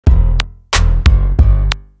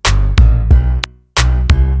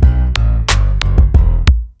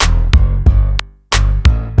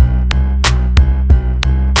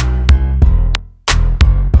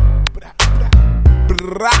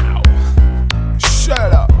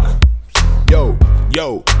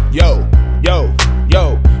Yo, yo, yo,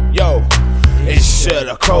 yo, yo. It's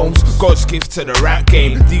Sherlock Holmes, God's gift to the rap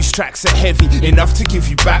game. These tracks are heavy, enough to give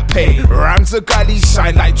you back pain. Rhymes are gully,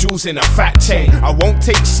 shine like jewels in a fat chain. I won't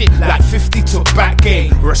take shit like 50 took back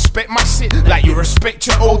game. Respect my shit like you respect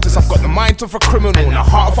your elders. I've got the mind of a criminal and the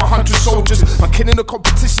heart of 100 soldiers. I'm killing the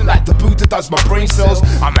competition like the Buddha does my brain cells.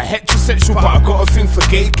 I'm a heterosexual but I got a thing for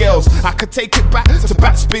gay girls. I could take it back to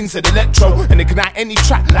back spins and electro and ignite any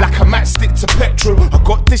track like a matchstick to petrol. I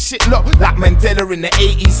got this shit locked like Mandela in the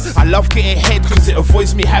 80s. I love getting head cause it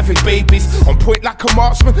avoids me having babies. On point like a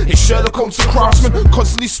marksman, it's Sherlock Holmes a craftsman.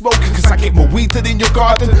 Constantly smoking cause I get more weed than in your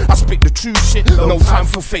garden. I speak the true shit, no time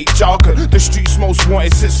for fake jargon. The streets most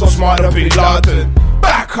wanted since Osama bin Laden.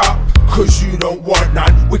 Back up, cause you don't want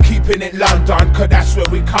none. We're keeping it London, cause that's where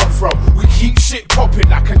we come from. We keep shit popping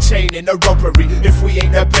like a chain in a robbery. If we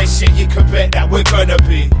ain't the best shit, you can bet that we're gonna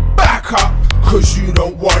be. Back up, cause you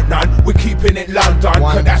don't want none. We're keeping it London,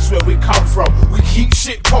 cause that's where we come from. We keep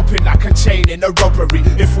shit popping like a chain in a robbery.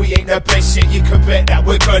 If we ain't the best shit, you can bet that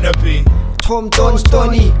we're gonna be. Tom Don's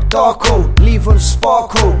Donny, Darko, leave on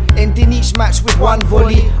Sparkle. Ending each match with one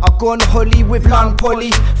volley. I gone Holly with Lon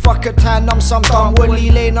Polly. Fuck a tan, I'm some dumb Wally.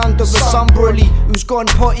 Laying under the sunbrolly. Who's gone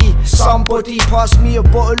potty? Somebody pass me a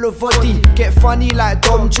bottle of voddy. Get funny like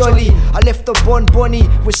Dom Jolly. I left the Bon Bonnie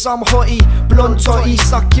with some hottie. Blonde totty,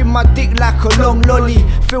 sucking my dick like a long lolly.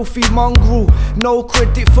 Filthy mongrel, no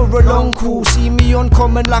credit for a long call. See me on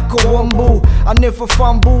common like a womble. I never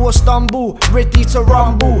fumble or stumble, ready to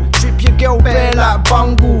rumble. Trip your girl bare like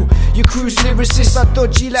bungle. You cruise lyricists are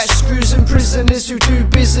dodgy like screws and prisoners who do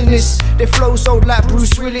business. Their flows old like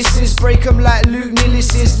Bruce Willis's. Break them like Luke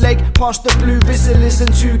Nillis's. Leg past the blue Rizzlers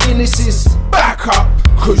and 2 Guinnesses. Back up,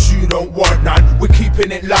 cause you don't want none. We're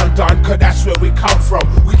keeping it London, cause that's where we come from.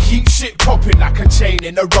 We keep shit popping like a chain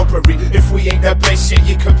in a robbery. If we ain't the best shit,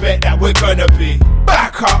 you can bet that we're gonna be.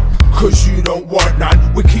 Back up, cause you don't want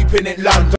none. We're keeping it London.